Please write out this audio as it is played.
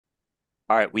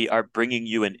All right, we are bringing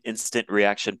you an instant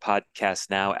reaction podcast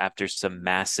now after some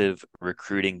massive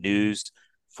recruiting news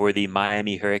for the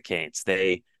Miami Hurricanes.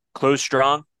 They closed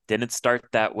strong, didn't start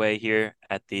that way here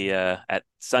at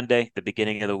Sunday, the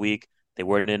beginning of the week. They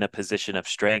weren't in a position of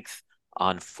strength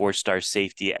on four-star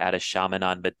safety out of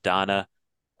Chaminade Madonna.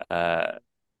 Uh,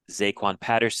 Zaquan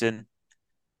Patterson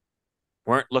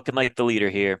weren't looking like the leader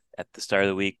here at the start of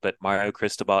the week, but Mario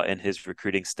Cristobal and his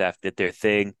recruiting staff did their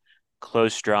thing,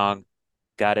 closed strong,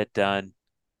 got it done.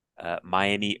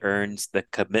 Miami earns the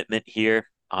commitment here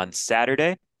on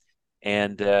Saturday,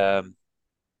 and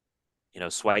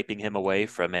swiping him away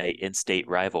from a in-state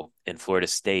rival in Florida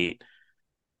State.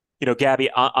 Gabby,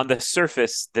 on the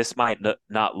surface, this might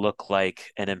not look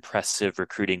like an impressive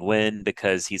recruiting win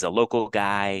because he's a local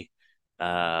guy,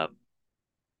 um,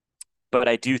 but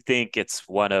I do think it's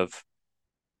one of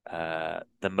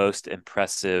the most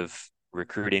impressive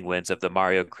recruiting wins of the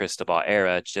Mario Cristobal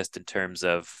era, just in terms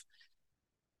of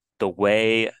the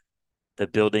way the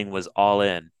building was all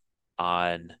in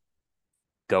on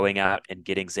going out and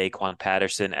getting Zaquan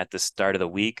Patterson at the start of the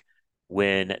week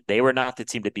when they were not the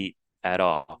team to beat at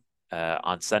all.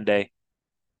 On Sunday,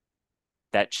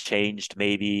 that changed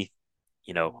maybe,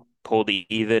 pulled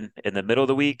even in the middle of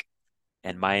the week,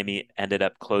 and Miami ended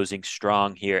up closing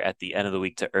strong here at the end of the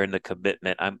week to earn the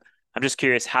commitment. I'm just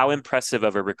curious, how impressive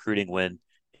of a recruiting win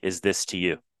is this to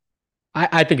you?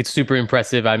 I think it's super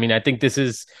impressive. I mean, I think this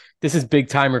is big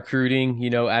time recruiting,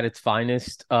 at its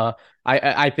finest.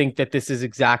 I think that this is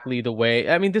exactly the way.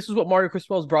 I mean, this is what Mario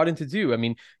Cristobal is brought in to do. I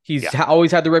mean, Yeah.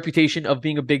 always had the reputation of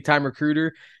being a big time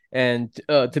recruiter, and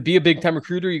to be a big time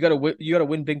recruiter, you gotta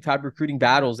win big time recruiting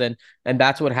battles, and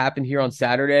that's what happened here on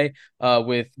Saturday.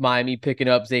 With Miami picking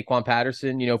up Zaquan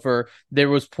Patterson. For there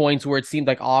was points where it seemed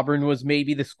like Auburn was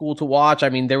maybe the school to watch. I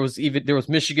mean, there was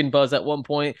Michigan buzz at one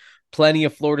point, plenty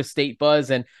of Florida State buzz,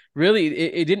 and really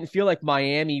it didn't feel like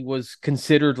Miami was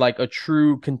considered like a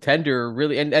true contender,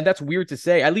 really. And that's weird to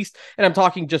say, at least, and I'm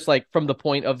talking just like from the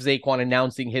point of Zaquan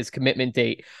announcing his commitment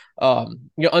date.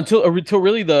 Until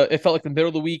really it felt like the middle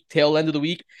of the week, tail end of the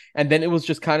week, and then it was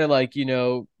just kind of like,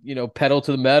 pedal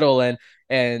to the metal,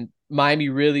 and Miami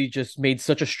really just made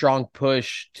such a strong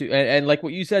push and like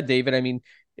what you said, David. I mean,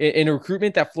 in a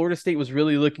recruitment that Florida State was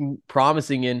really looking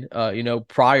promising in,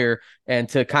 prior, and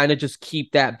to kind of just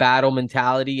keep that battle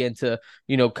mentality and to,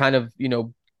 kind of,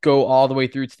 go all the way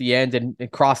through to the end and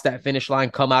cross that finish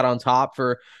line, come out on top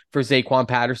for Zaquan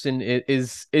Patterson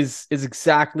is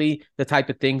exactly the type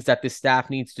of things that this staff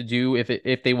needs to do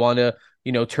if they want to,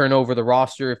 turn over the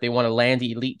roster, if they want to land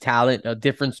elite talent, a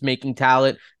difference making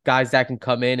talent, guys that can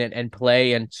come in and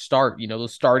play and start,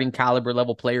 those starting caliber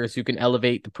level players who can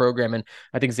elevate the program. And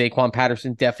I think Zaquan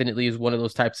Patterson definitely is one of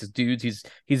those types of dudes.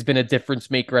 He's been a difference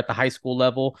maker at the high school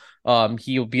level.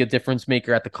 He'll be a difference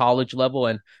maker at the college level.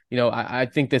 And, I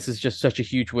think this is just such a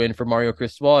huge win for Mario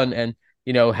Cristobal, and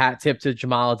hat tip to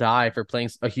Jamal Adai for playing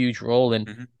a huge role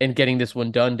Mhm. in getting this one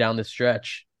done down the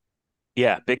stretch.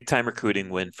 Yeah, big time recruiting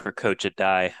win for Coach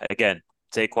Adai. Again,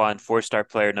 Saquon, four-star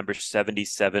player, number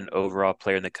 77 overall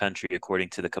player in the country, according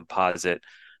to the composite.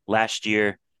 Last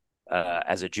year,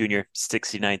 as a junior,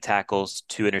 69 tackles,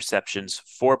 two interceptions,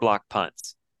 four block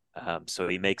punts. So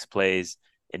he makes plays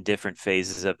in different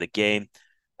phases of the game.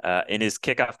 In his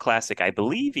kickoff classic, I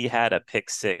believe he had a pick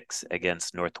six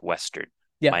against Northwestern,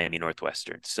 Yeah. Miami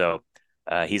Northwestern. So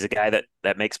he's a guy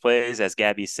that makes plays, as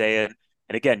Gabby's saying.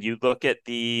 And again, you look at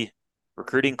the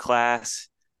recruiting class.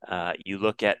 You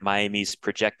look at Miami's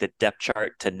projected depth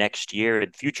chart to next year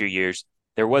and future years.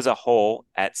 There was a hole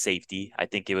at safety. I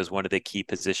think it was one of the key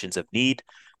positions of need.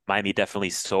 Miami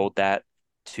definitely sold that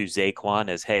to Zaquan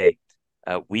as, hey,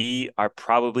 we are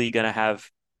probably going to have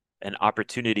an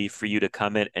opportunity for you to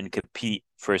come in and compete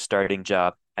for a starting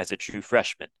job as a true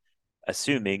freshman,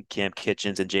 assuming Cam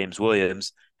Kitchens and James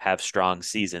Williams have strong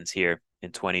seasons here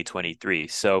in 2023.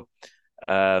 So,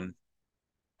 um,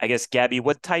 I guess Gabby,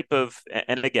 what type of,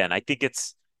 and again, I think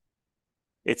it's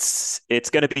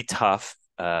going to be tough,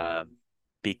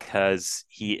 because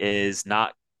he is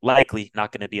not likely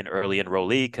not going to be an early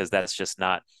enrollee because that's just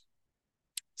not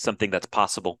something that's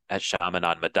possible at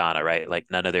Chaminade Madonna, right? Like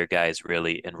none of their guys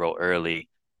really enroll early.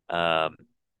 Um,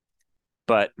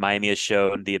 but Miami has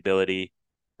shown the ability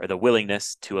or the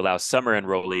willingness to allow summer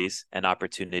enrollees an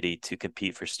opportunity to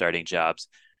compete for starting jobs.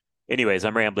 Anyways,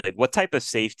 I'm rambling. What type of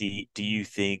safety do you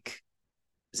think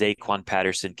Zaquan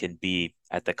Patterson can be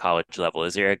at the college level?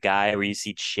 Is there a guy where you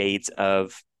see shades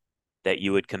of that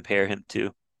you would compare him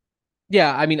to?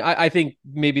 Yeah, I mean, I think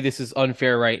maybe this is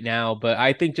unfair right now, but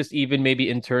I think just even maybe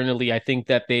internally, I think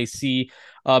that they see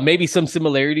maybe some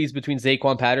similarities between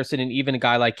Zaquan Patterson and even a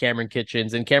guy like Cameron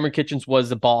Kitchens. And Cameron Kitchens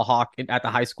was a ball hawk at the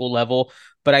high school level,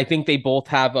 but I think they both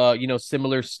have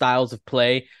similar styles of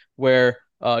play where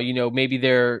maybe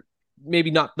they're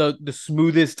maybe not the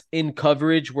smoothest in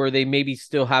coverage, where they maybe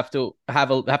still have to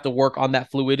work on that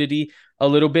fluidity a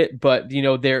little bit, but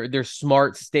they're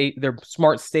smart stay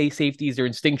safeties, they're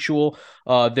instinctual,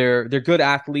 they're good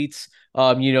athletes.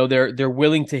 They're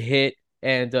willing to hit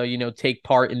and take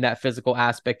part in that physical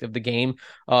aspect of the game.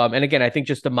 And again, I think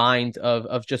just the mind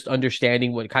of just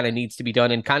understanding what kind of needs to be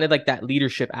done and kind of like that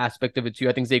leadership aspect of it too.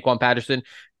 I think Zaquan Patterson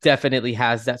definitely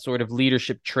has that sort of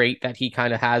leadership trait that he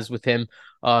kind of has with him.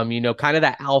 Kind of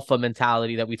that alpha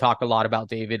mentality that we talk a lot about,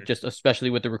 David, just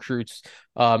especially with the recruits.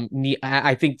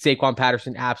 I think Zaquan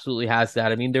Patterson absolutely has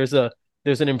that. I mean, there's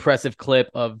an impressive clip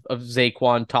of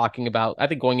Zaquan talking about, I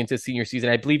think going into senior season,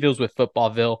 I believe it was with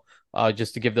Footballville,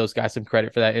 just to give those guys some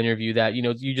credit for that interview, that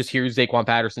you just hear Zaquan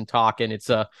Patterson talk, and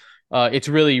it's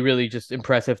really, really just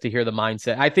impressive to hear the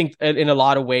mindset. I think in a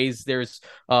lot of ways there's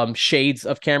shades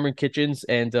of Cameron Kitchens,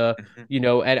 and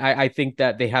Mhm. and I think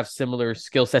that they have similar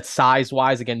skill sets size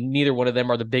wise. Again, neither one of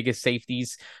them are the biggest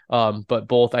safeties, but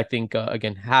both I think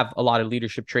again have a lot of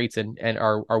leadership traits and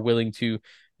are willing to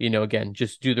again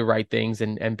just do the right things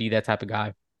and be that type of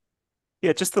guy.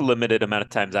 Yeah, just the limited amount of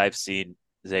times I've seen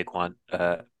Zaquan,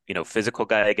 physical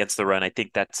guy against the run. I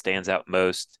think that stands out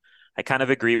most. I kind of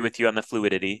agree with you on the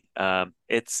fluidity.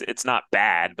 It's not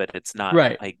bad, but it's not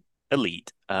Right. like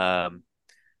elite.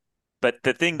 But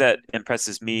the thing that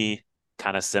impresses me,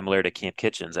 kind of similar to Camp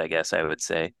Kitchens, I guess I would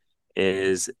say,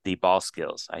 is the ball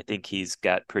skills. I think he's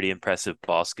got pretty impressive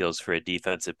ball skills for a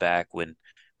defensive back. When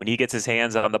he gets his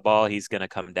hands on the ball, he's going to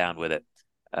come down with it.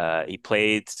 He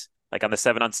played like on the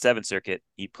 7-on-7 circuit,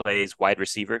 he plays wide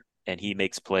receiver and he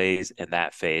makes plays in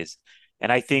that phase.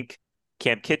 And I think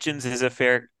Cam Kitchens is a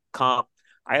fair comp.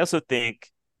 I also think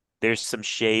there's some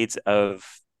shades of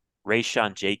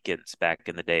Rayshawn Jenkins back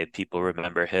in the day, if people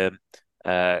remember him.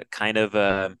 Kind of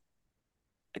a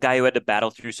guy who had to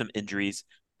battle through some injuries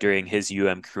during his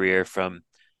UM career from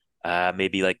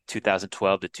maybe like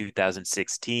 2012 to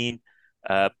 2016.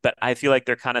 But I feel like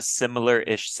they're kind of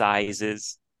similar-ish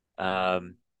sizes.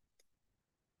 Um,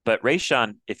 but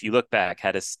Rayshawn, if you look back,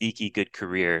 had a sneaky good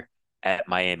career at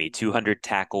Miami. 200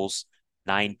 tackles,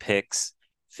 9 picks,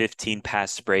 15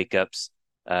 pass breakups,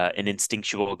 an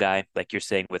instinctual guy, like you're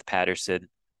saying with Patterson,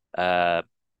 uh,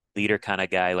 leader kind of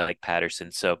guy like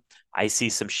Patterson. So I see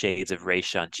some shades of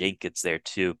Rayshawn Jenkins there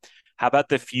too. How about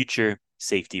the future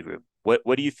safety room? What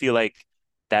do you feel like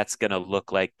that's going to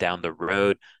look like down the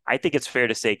road? I think it's fair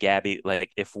to say, Gabby,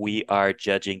 like if we are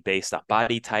judging based on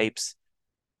body types,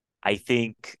 I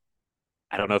think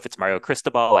I don't know if it's Mario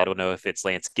Cristobal. I don't know if it's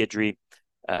Lance Guidry,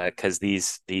 because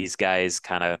these guys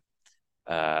kind of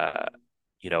uh,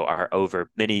 are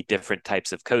over many different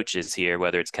types of coaches here,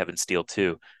 whether it's Kevin Steele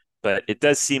too. But it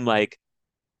does seem like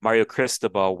Mario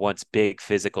Cristobal wants big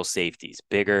physical safeties,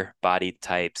 bigger body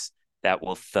types that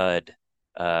will thud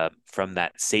from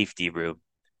that safety room.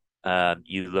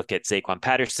 You look at Zaquan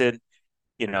Patterson,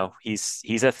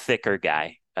 he's a thicker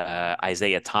guy.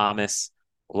 Isaiah Thomas,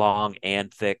 long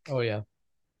and thick. Oh yeah.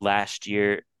 Last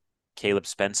year, Caleb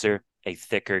Spencer, a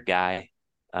thicker guy.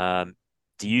 Um,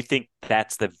 do you think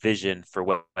that's the vision for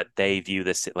what they view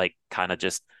this like kind of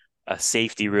just a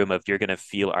safety room of you're going to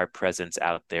feel our presence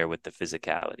out there with the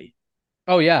physicality?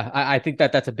 Oh yeah, I think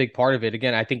that that's a big part of it.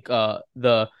 Again, I think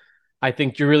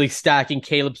you're really stacking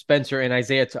Caleb Spencer and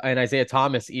Isaiah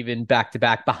Thomas even back to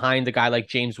back behind a guy like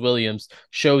James Williams,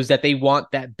 shows that they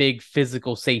want that big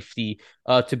physical safety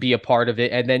to be a part of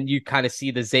it. And then you kind of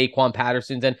see the Zaquan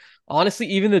Pattersons and honestly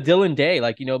even the Dylan Day.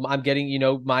 Like I'm getting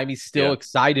Miami's still Yeah.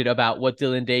 excited about what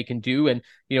Dylan Day can do, and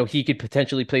he could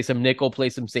potentially play some nickel, play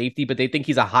some safety, but they think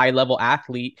he's a high level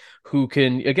athlete who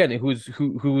can again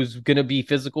who's gonna be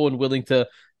physical and willing to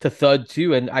thud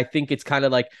too. And I think it's kind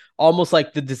of like almost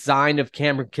like the design of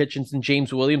Cameron Kitchens and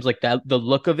James Williams, like that, the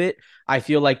look of it. I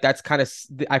feel like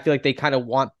they kind of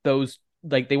want those,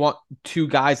 like they want two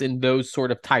guys in those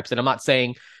sort of types. And I'm not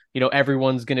saying,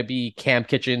 everyone's going to be Cam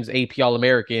Kitchens, AP All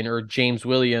American, or James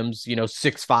Williams,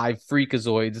 6'5"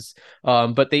 freakazoids.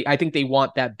 I think they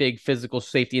want that big physical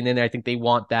safety. And then I think they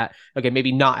want that, again,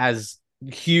 maybe not as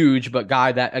huge, but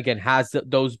guy that again has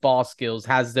those ball skills,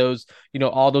 has those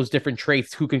all those different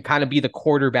traits, who can kind of be the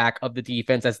quarterback of the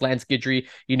defense, as Lance Guidry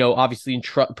obviously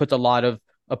puts a lot of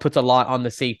puts a lot on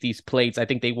the safeties' plates. I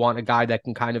think they want a guy that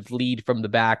can kind of lead from the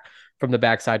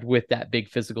backside with that big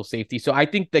physical safety. So I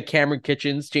think that Cameron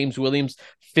Kitchens, James Williams,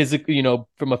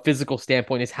 from a physical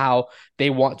standpoint, is how they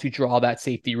want to draw that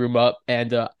safety room up.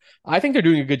 And I think they're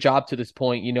doing a good job to this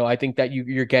point. I think that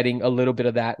you're getting a little bit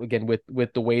of that again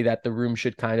with the way that the room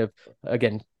should kind of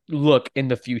again look in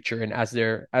the future, and as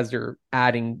they're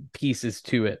adding pieces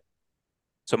to it.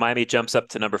 So Miami jumps up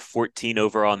to number 14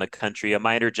 overall in the country, a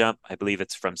minor jump. I believe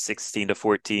it's from 16 to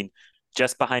 14,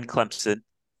 just behind Clemson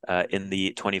in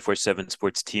the 24/7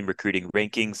 Sports team recruiting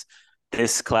rankings.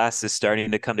 This class is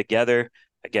starting to come together.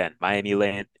 Again, Miami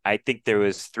land. I think there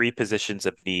was 3 positions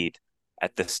of need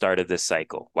at the start of this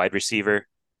cycle: wide receiver,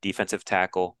 defensive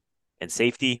tackle, and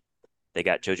safety. They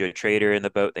got JoJo Trader in the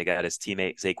boat. They got his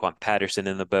teammate Zaquan Patterson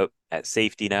in the boat at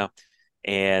safety now.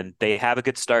 And they have a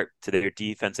good start to their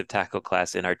defensive tackle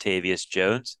class in Artavius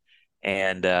Jones.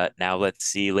 And now let's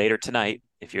see later tonight,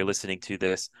 if you're listening to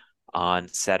this on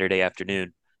Saturday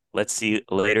afternoon, let's see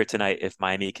later tonight if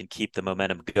Miami can keep the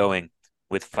momentum going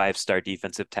with 5-star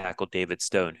defensive tackle David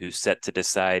Stone, who's set to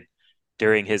decide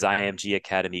during his IMG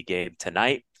Academy game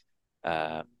tonight.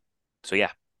 So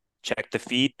yeah, check the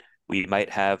feed. We might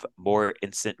have more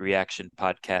instant reaction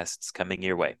podcasts coming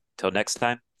your way. Till next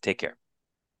time, take care.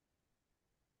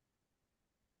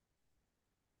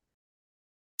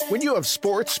 When you have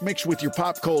sports mixed with your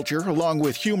pop culture, along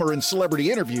with humor and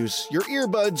celebrity interviews, your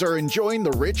earbuds are enjoying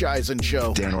The Rich Eisen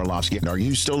Show. Dan Orlovsky, are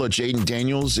you still a Jaden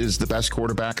Daniels is the best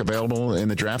quarterback available in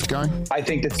the draft guy? I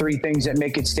think the 3 things that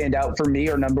make it stand out for me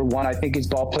are, number 1, I think his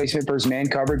ball placement versus man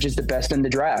coverage is the best in the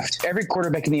draft. Every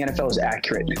quarterback in the NFL is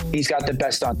accurate. He's got the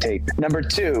best on tape. Number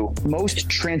 2, most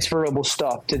transferable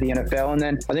stuff to the NFL. And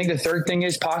then I think the 3rd thing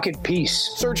is pocket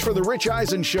peace. Search for The Rich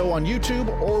Eisen Show on YouTube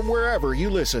or wherever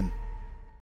you listen.